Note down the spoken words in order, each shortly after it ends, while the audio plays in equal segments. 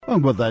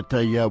And with that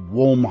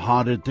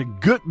warm-hearted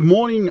good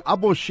morning,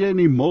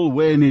 Abosheni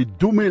Molweni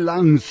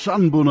Dumelang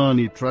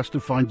Sanbonani. Trust to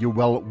find you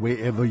well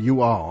wherever you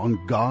are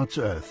on God's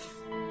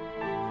earth.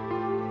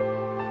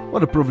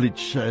 What a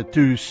privilege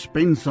to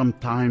spend some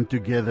time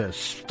together.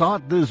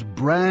 Start this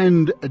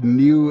brand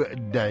new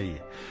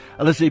day.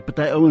 Hulle sê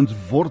party ouens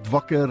word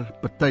wakker,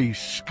 party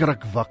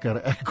skrik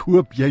wakker. Ek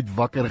hoop jy het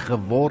wakker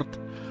geword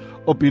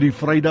op hierdie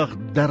Vrydag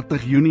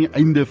 30 Junie,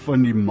 einde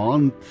van die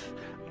maand,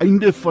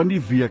 einde van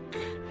die week.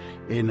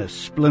 En 'n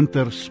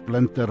splinter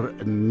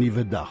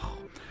nuwe dag.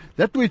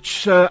 That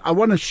which I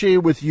want to share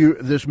with you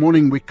this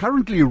morning, we're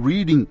currently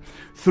reading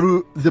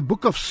through the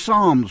book of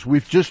Psalms.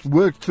 We've just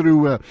worked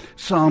through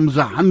Psalms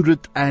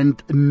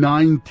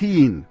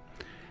 119.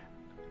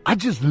 I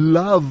just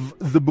love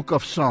the book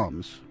of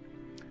Psalms.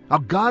 How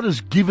God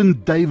has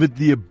given David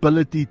the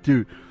ability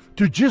to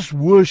just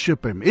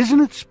worship him.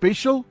 Isn't it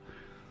special?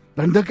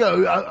 Dan dink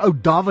ou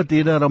David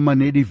het daar maar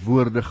net die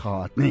woorde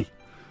gehad, nee,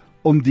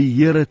 om die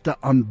Here te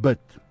aanbid.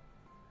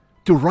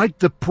 To write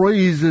the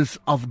praises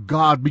of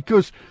God,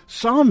 because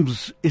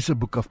Psalms is a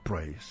book of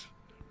praise.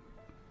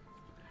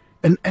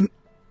 And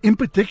in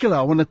particular,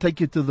 I want to take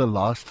you to the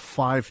last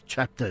 5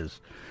 chapters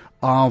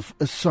of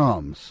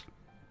Psalms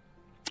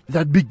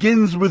that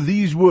begins with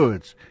these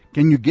words.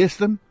 Can you guess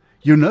them?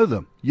 You know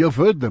them. You've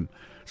heard them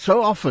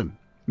so often.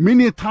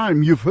 Many a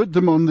time you've heard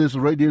them on this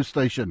radio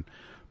station.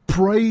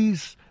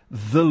 Praise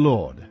the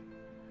Lord.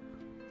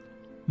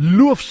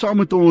 Loof saam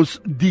met ons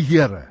die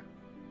Here.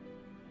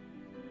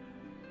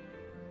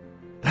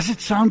 Does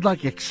it sound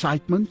like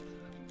excitement?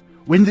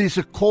 When there's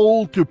a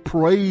call to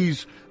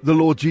praise the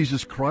Lord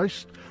Jesus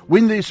Christ,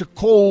 when there's a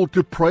call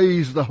to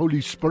praise the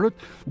Holy Spirit,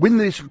 when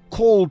there's a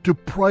call to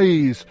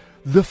praise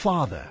the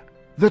Father,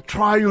 the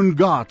triune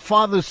God,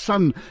 Father,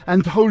 Son,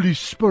 and Holy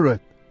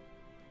Spirit,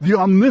 the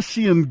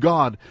omniscient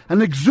God,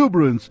 and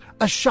exuberance,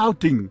 a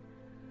shouting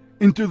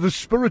into the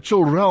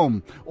spiritual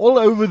realm all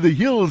over the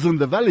hills and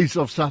the valleys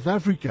of South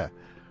Africa.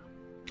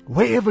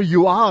 Wherever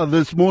you are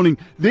this morning,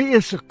 there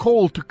is a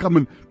call to come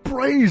and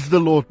praise the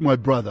Lord, my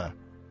brother.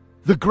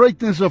 The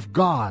greatness of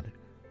God.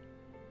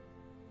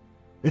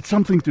 It's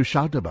something to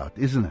shout about,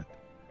 isn't it?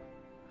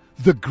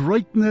 The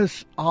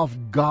greatness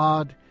of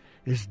God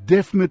is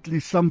definitely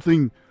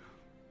something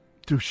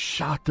to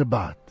shout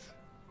about.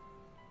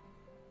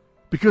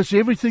 Because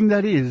everything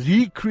that is,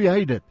 He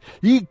created.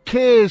 He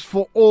cares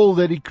for all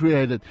that He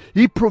created.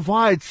 He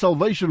provides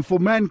salvation for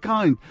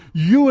mankind,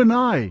 you and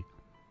I.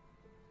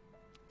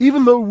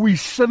 Even though we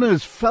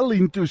sinners fell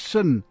into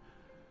sin,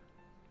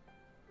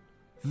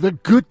 the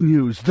good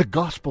news, the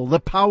gospel, the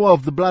power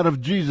of the blood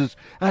of Jesus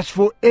has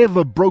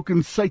forever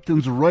broken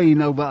Satan's reign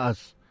over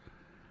us.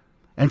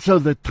 And so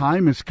the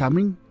time is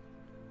coming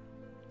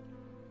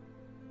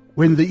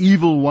when the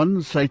evil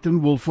one,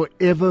 Satan, will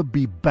forever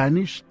be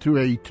banished to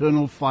an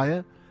eternal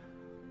fire.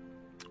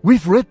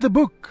 We've read the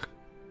book.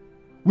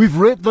 We've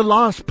read the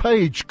last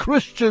page.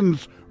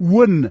 Christians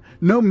win,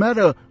 no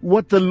matter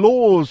what the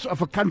laws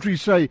of a country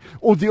say,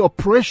 or the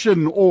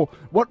oppression, or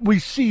what we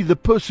see, the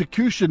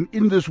persecution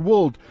in this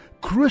world.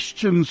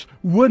 Christians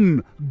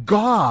win.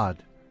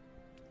 God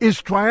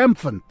is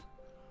triumphant.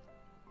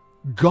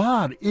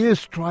 God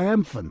is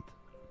triumphant.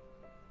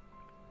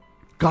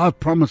 God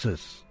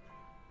promises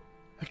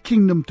a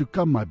kingdom to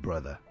come, my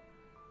brother,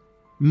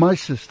 my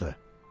sister.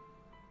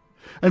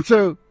 And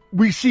so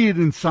we see it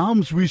in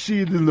Psalms, we see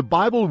it in the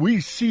Bible, we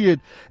see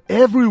it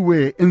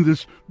everywhere in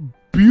this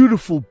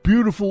beautiful,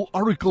 beautiful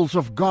oracles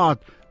of God,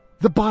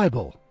 the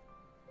Bible.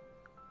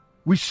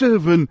 We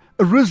serve an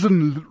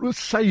arisen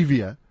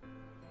Savior,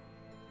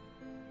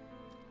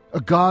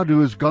 a God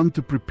who has gone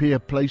to prepare a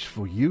place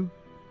for you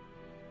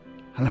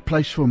and a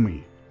place for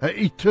me, an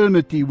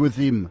eternity with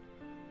Him.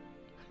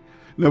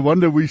 No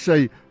wonder we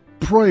say,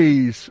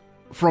 praise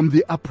from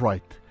the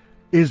upright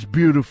is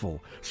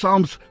beautiful.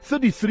 Psalms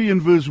 33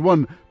 and verse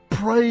 1,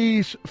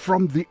 praise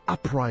from the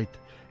upright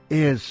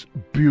is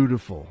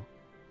beautiful.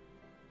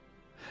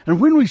 And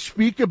when we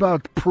speak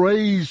about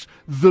praise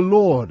the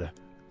Lord,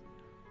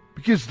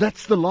 because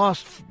that's the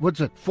last,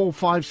 4 or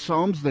 5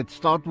 Psalms that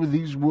start with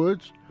these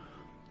words,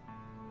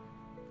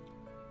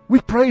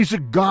 we praise a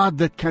God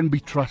that can be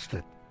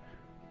trusted.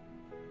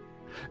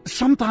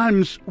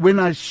 Sometimes when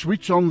I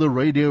switch on the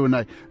radio and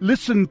I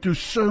listen to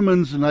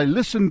sermons and I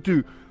listen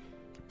to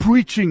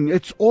preaching,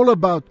 it's all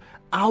about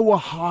our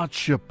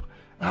hardship,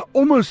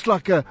 almost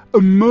like a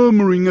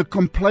murmuring, a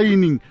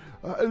complaining.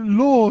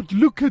 Lord,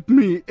 look at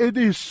me, it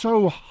is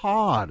so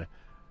hard.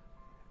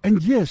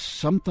 And yes,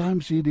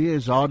 sometimes it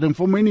is hard, and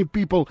for many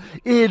people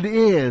it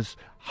is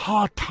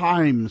hard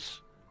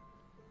times.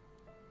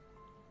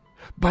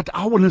 But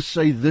I want to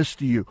say this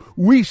to you.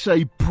 We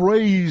say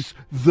praise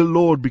the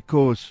Lord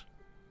because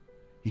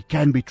He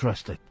can be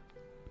trusted.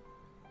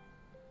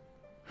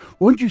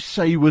 Won't you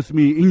say with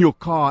me in your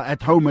car,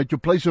 at home, at your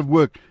place of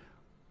work,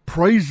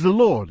 praise the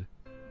Lord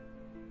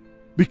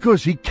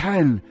because He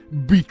can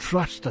be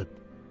trusted.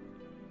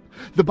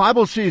 The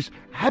Bible says,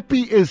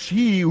 happy is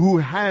he who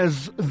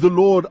has the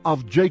Lord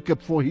of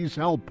Jacob for his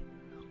help,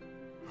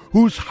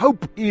 whose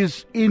hope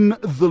is in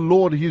the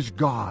Lord his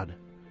God.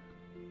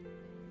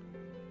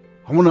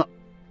 I want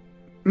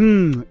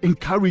to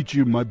encourage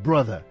you, my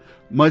brother,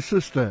 my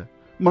sister,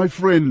 my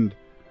friend,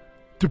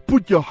 to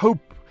put your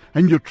hope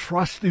and your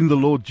trust in the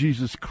Lord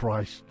Jesus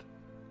Christ.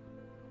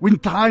 When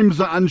times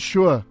are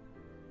unsure,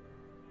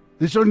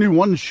 there's only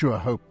one sure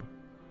hope.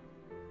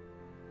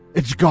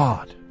 It's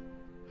God.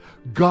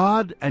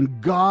 God and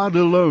God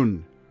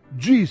alone.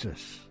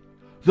 Jesus,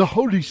 the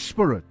Holy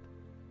Spirit.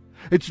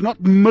 It's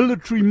not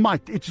military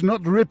might. It's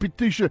not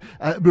reputation.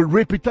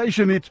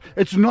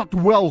 It's not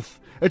wealth.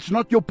 It's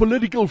not your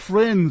political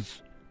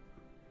friends.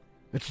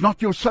 It's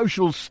not your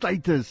social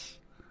status.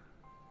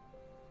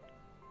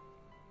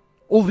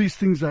 All these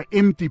things are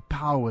empty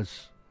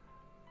powers.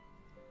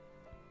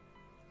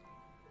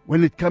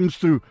 When it comes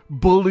to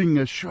building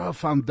a sure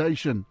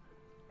foundation,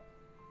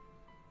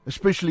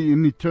 especially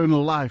in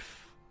eternal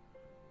life.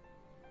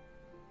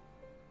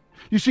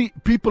 You see,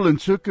 people and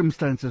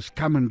circumstances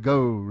come and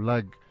go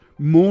like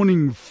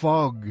morning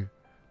fog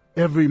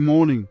every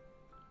morning.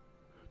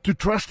 To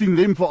trust in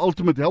them for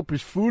ultimate help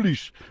is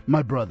foolish,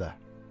 my brother,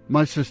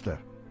 my sister.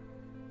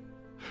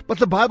 But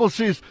the Bible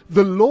says,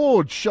 the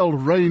Lord shall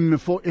reign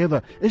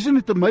forever. Isn't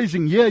it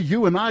amazing? Here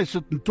you and I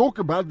sit and talk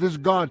about this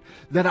God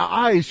that our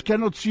eyes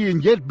cannot see,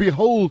 and yet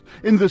behold,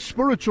 in the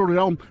spiritual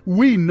realm,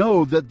 we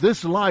know that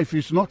this life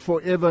is not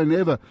forever and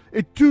ever.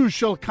 It too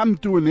shall come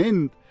to an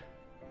end.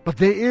 But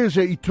there is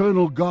an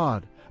eternal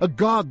God, a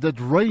God that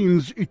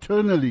reigns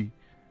eternally.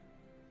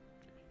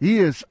 He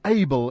is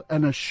able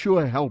and a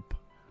sure help.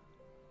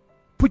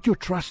 Put your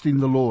trust in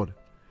the Lord.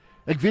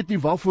 Ek weet nie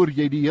waarvoor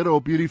jy die Here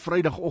op hierdie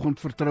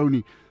Vrydagoggend vertrou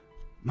nie,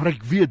 maar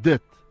ek weet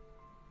dit.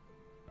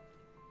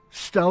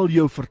 Stel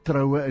jou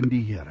vertroue in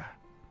die Here.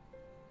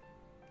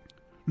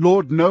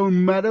 Lord, no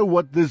matter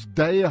what this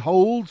day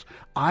holds,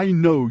 I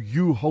know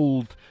you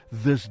hold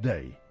this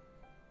day.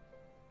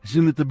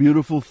 Isn't it a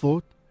beautiful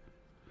thought?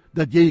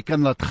 Dat jy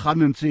kan laat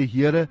gaan en sê,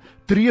 Here,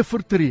 tree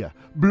vir tree,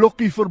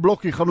 blokkie vir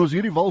blokkie, gaan ons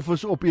hierdie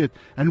walvis opeet,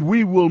 and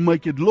we will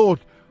make it.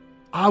 Lord,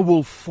 I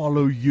will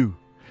follow you.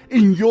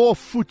 In your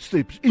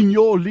footsteps, in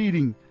your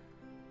leading,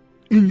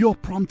 in your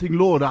prompting,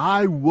 Lord,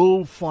 I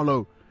will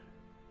follow,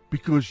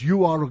 because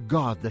you are a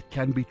God that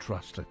can be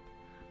trusted.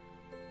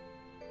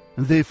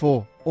 And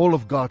therefore, all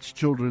of God's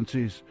children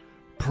says,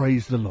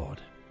 praise the Lord.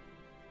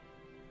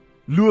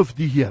 Loof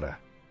die Here.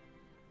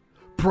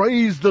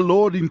 Praise the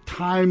Lord in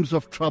times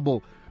of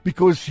trouble,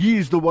 because He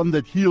is the one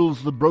that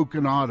heals the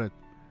brokenhearted.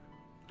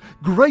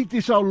 Great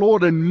is our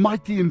Lord and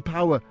mighty in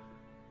power.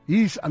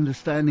 His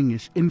understanding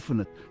is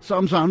infinite.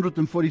 Psalms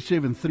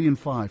 147, 3 and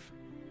 5.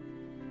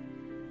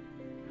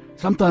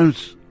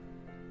 Sometimes,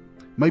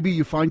 maybe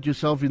you find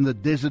yourself in the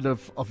desert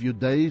of your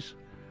days.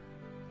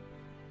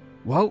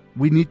 Well,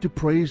 we need to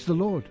praise the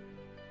Lord.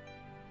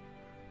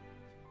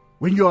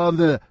 When you are in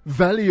the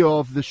valley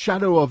of the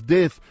shadow of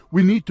death,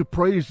 we need to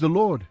praise the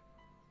Lord.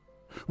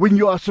 When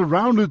you are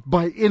surrounded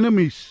by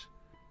enemies,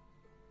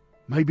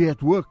 maybe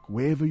at work,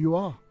 wherever you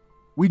are,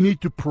 we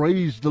need to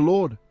praise the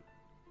Lord.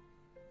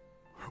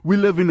 We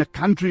live in a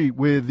country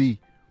where the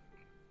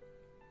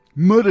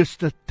murder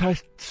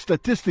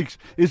statistics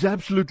is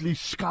absolutely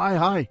sky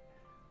high.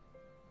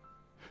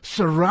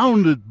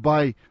 Surrounded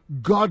by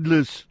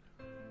godless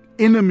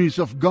enemies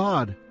of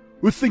God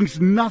who thinks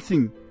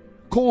nothing,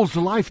 calls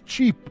life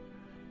cheap.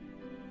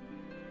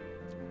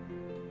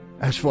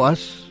 As for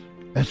us,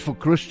 as for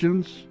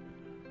Christians,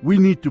 we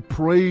need to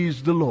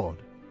praise the Lord.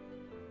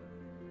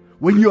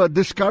 When you are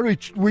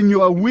discouraged, when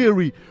you are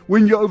weary,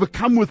 when you're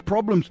overcome with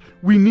problems,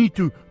 we need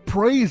to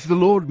praise the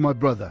Lord, my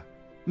brother,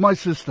 my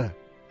sister.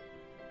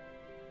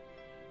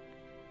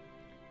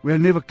 We are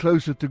never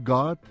closer to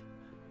God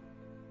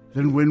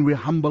than when we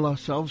humble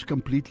ourselves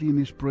completely in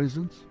His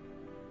presence.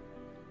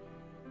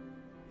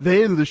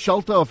 There in the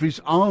shelter of His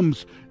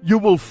arms, you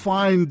will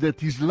find that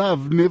His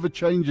love never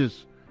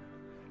changes.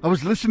 I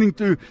was listening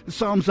to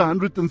Psalms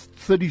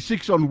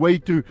 136 on way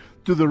to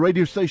the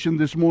radio station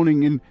this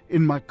morning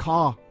in my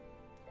car.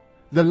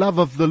 The love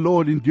of the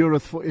Lord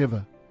endureth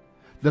forever.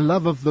 The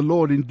love of the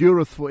Lord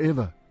endureth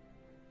forever.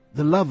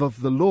 The love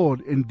of the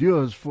Lord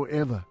endures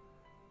forever.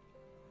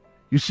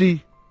 You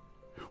see,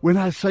 when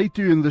I say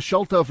to you, in the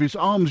shelter of His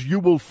arms, you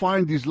will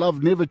find His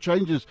love never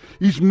changes.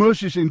 His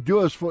mercies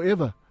endures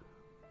forever.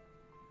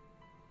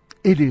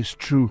 It is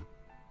true.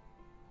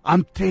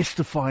 I'm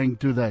testifying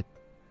to that.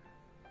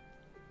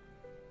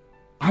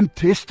 I'm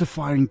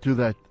testifying to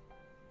that.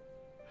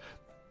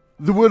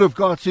 The Word of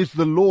God says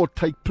the Lord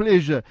take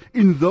pleasure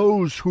in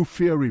those who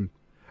fear Him.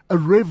 A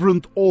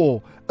reverent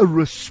awe, a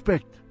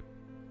respect.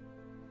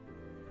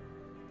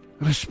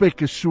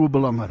 Respek is so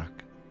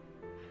belangrik.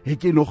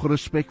 Het jy nog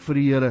respek vir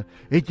die Here?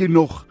 Het jy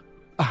nog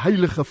 'n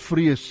heilige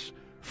vrees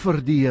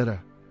vir die Here?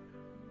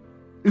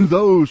 In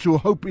those who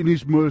hope in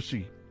His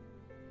mercy.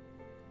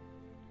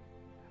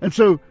 And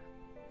so,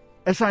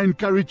 as I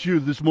encourage you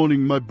this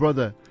morning, my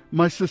brother,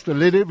 my sister,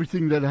 let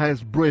everything that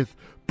has breath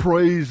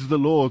praise the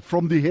Lord.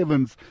 From the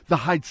heavens, the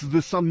heights,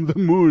 the sun, the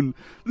moon,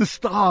 the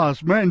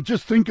stars. Man,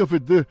 just think of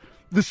it.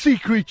 The sea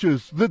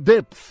creatures, the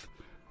depth.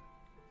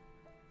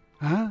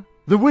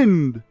 The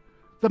wind,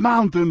 the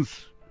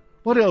mountains.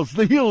 What else?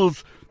 The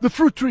hills, the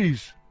fruit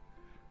trees.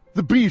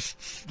 the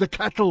beasts, the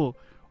cattle,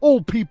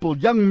 all people,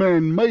 young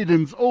men,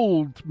 maidens,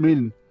 old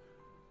men,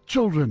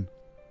 children.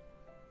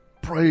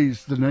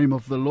 Praise the name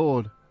of the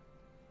Lord.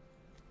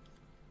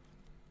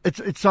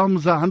 It's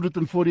Psalms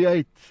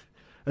 148.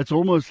 It's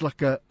almost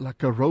like a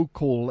roll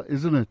call,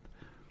 isn't it?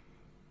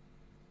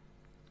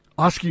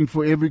 Asking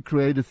for every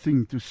created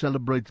thing to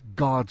celebrate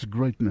God's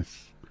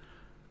greatness.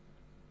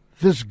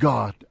 This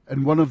God,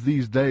 and one of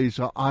these days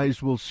our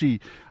eyes will see.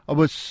 I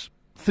was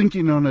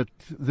thinking on it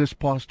this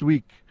past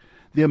week.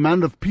 The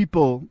amount of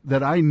people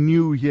that I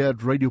knew here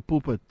at Radio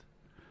Pulpit.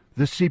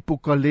 The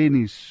Sipho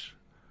Kalenis,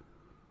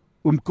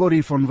 Corrie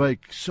van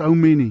Wyk, so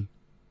many.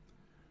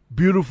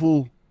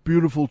 Beautiful,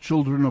 beautiful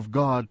children of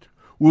God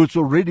who has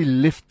already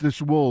left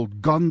this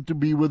world, gone to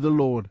be with the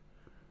Lord.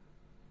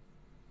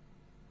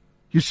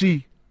 You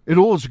see, it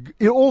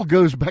all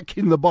goes back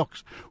in the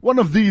box. One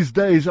of these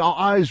days our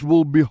eyes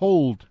will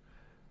behold.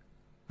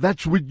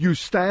 That's what you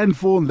stand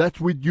for and that's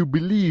what you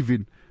believe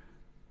in.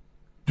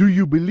 Do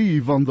you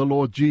believe on the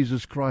Lord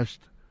Jesus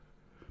Christ?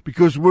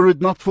 Because were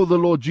it not for the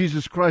Lord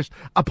Jesus Christ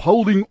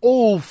upholding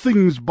all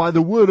things by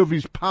the word of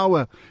his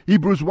power,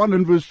 Hebrews 1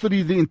 and verse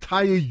 3, the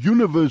entire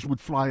universe would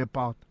fly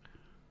apart.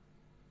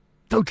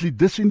 Totally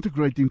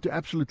disintegrating to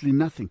absolutely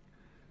nothing.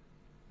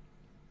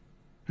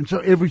 And so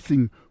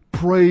everything,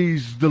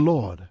 praise the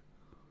Lord.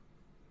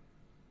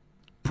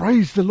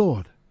 Praise the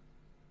Lord.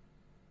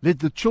 Let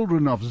the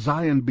children of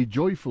Zion be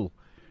joyful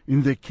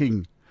in their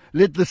King.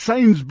 Let the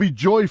saints be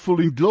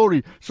joyful in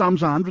glory.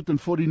 Psalms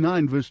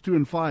 149, verse 2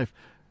 and 5.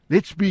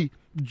 Let's be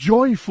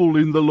joyful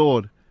in the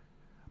Lord.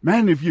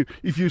 Man, if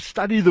you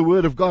study the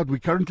Word of God, we're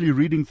currently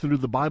reading through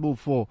the Bible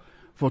for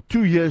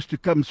 2 years to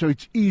come, so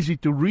it's easy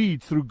to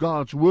read through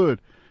God's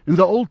Word. In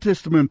the Old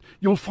Testament,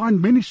 you'll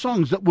find many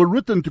songs that were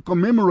written to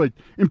commemorate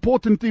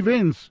important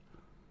events.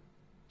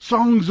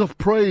 Songs of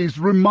praise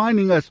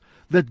reminding us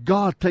that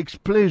God takes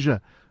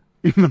pleasure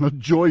in a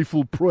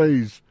joyful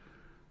praise.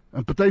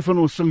 En party van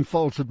ons sing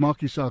vals, dit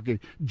maak nie saak nie.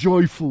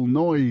 Joyful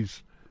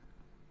noise.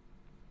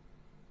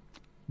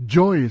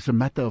 Joy is a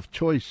matter of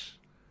choice.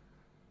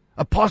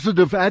 A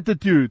positive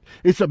attitude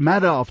is a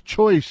matter of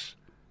choice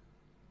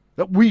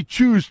that we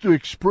choose to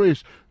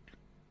express.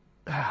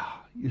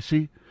 You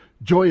see,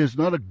 joy is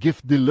not a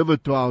gift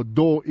delivered to our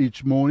door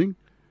each morning.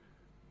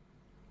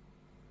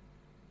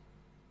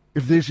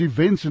 If there's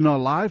events in our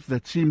life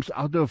that seems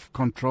out of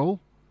control,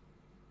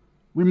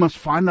 we must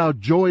find our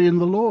joy in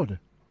the Lord.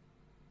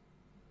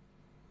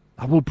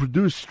 That will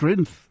produce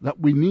strength that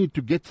we need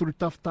to get through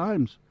tough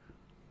times.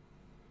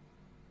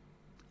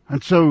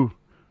 And so,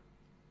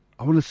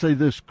 I want to say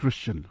this,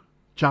 Christian,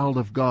 child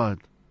of God.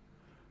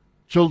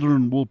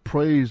 Children will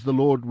praise the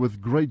Lord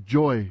with great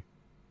joy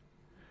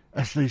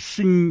as they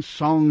sing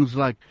songs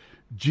like,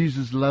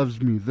 Jesus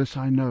loves me, this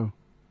I know.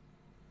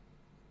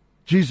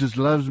 Jesus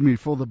loves me,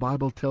 for the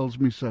Bible tells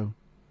me so.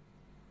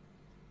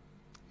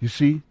 You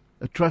see,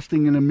 a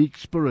trusting in a meek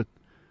spirit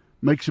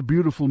makes a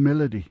beautiful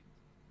melody.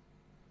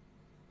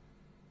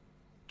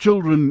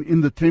 Children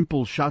in the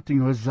temple shouting,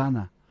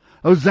 Hosanna,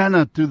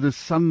 Hosanna to the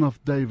Son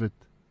of David.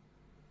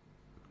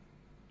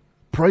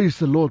 Praise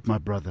the Lord, my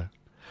brother.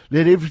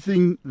 Let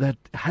everything that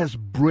has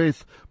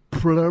breath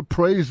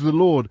praise the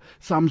Lord.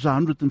 Psalms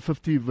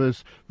 150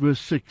 verse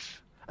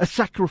 6. A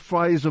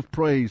sacrifice of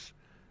praise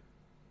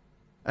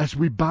as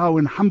we bow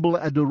in humble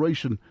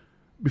adoration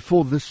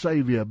before this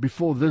Savior,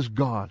 before this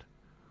God.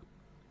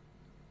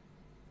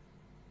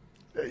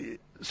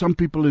 Some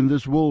people in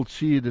this world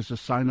see it as a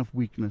sign of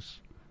weakness.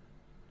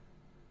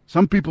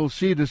 Some people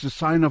see it as a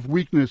sign of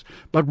weakness,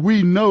 but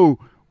we know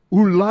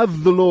who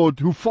love the Lord,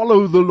 who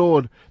follow the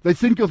Lord, they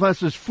think of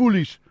us as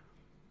foolish.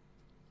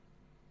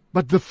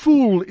 But the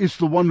fool is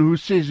the one who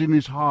says in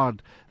his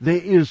heart,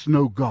 there is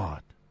no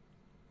God.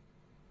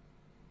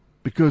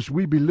 Because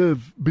we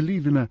believe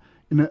in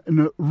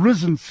a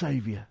risen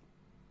Savior.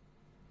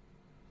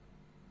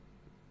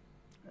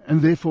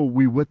 And therefore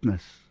we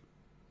witness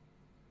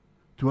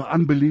to an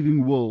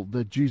unbelieving world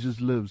that Jesus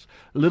lives.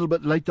 A little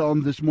bit later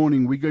on this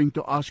morning, we're going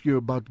to ask you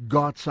about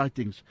God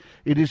sightings.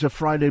 It is a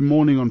Friday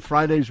morning. On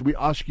Fridays, we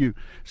ask you,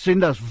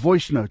 send us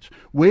voice notes.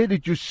 Where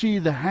did you see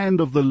the hand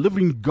of the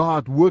living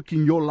God work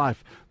in your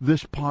life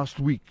this past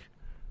week?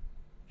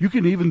 You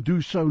can even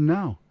do so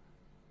now.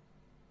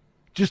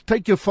 Just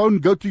take your phone,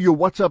 go to your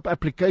WhatsApp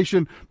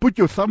application, put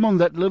your thumb on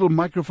that little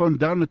microphone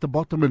down at the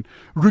bottom and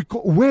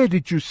record. Where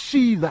did you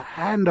see the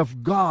hand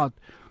of God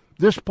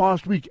this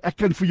past week? Ek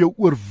kan vir jou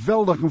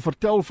oorweldig en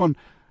vertel van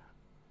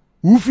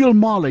hoeveel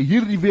male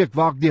hierdie week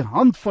waar ek die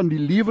hand van die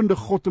lewende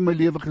God in my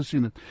lewe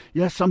gesien het.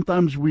 Yes,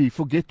 sometimes we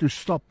forget to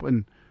stop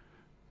and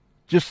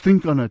just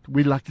think on it.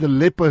 We like the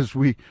lepers,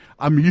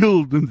 I'm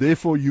healed and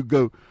therefore you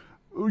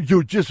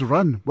just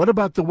run. What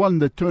about the one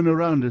that turn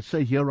around and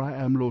say, here I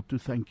am, Lord, to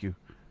thank you.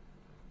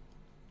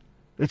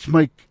 Let's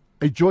make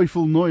a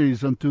joyful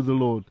noise unto the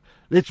Lord.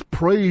 Let's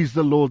praise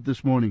the Lord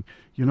this morning.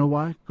 You know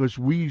why? Because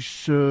we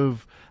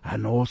serve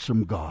an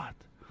awesome God.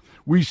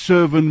 We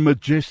serve a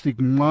majestic,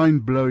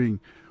 mind-blowing,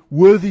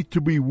 worthy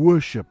to be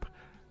worshipped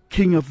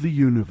King of the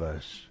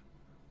universe.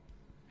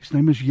 His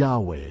name is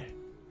Yahweh.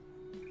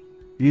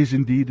 He is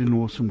indeed an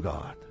awesome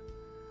God.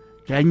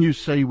 Can you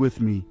say with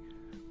me,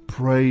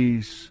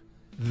 praise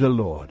the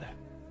Lord?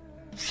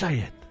 Say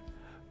it.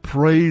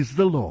 Praise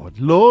the Lord.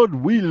 Lord,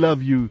 we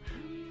love you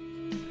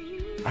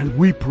and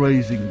we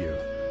praising you.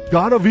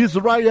 God of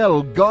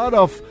Israel, God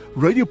of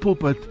Radio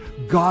Pulpit,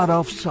 God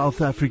of South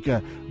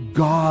Africa,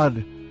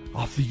 God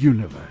of the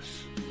universe.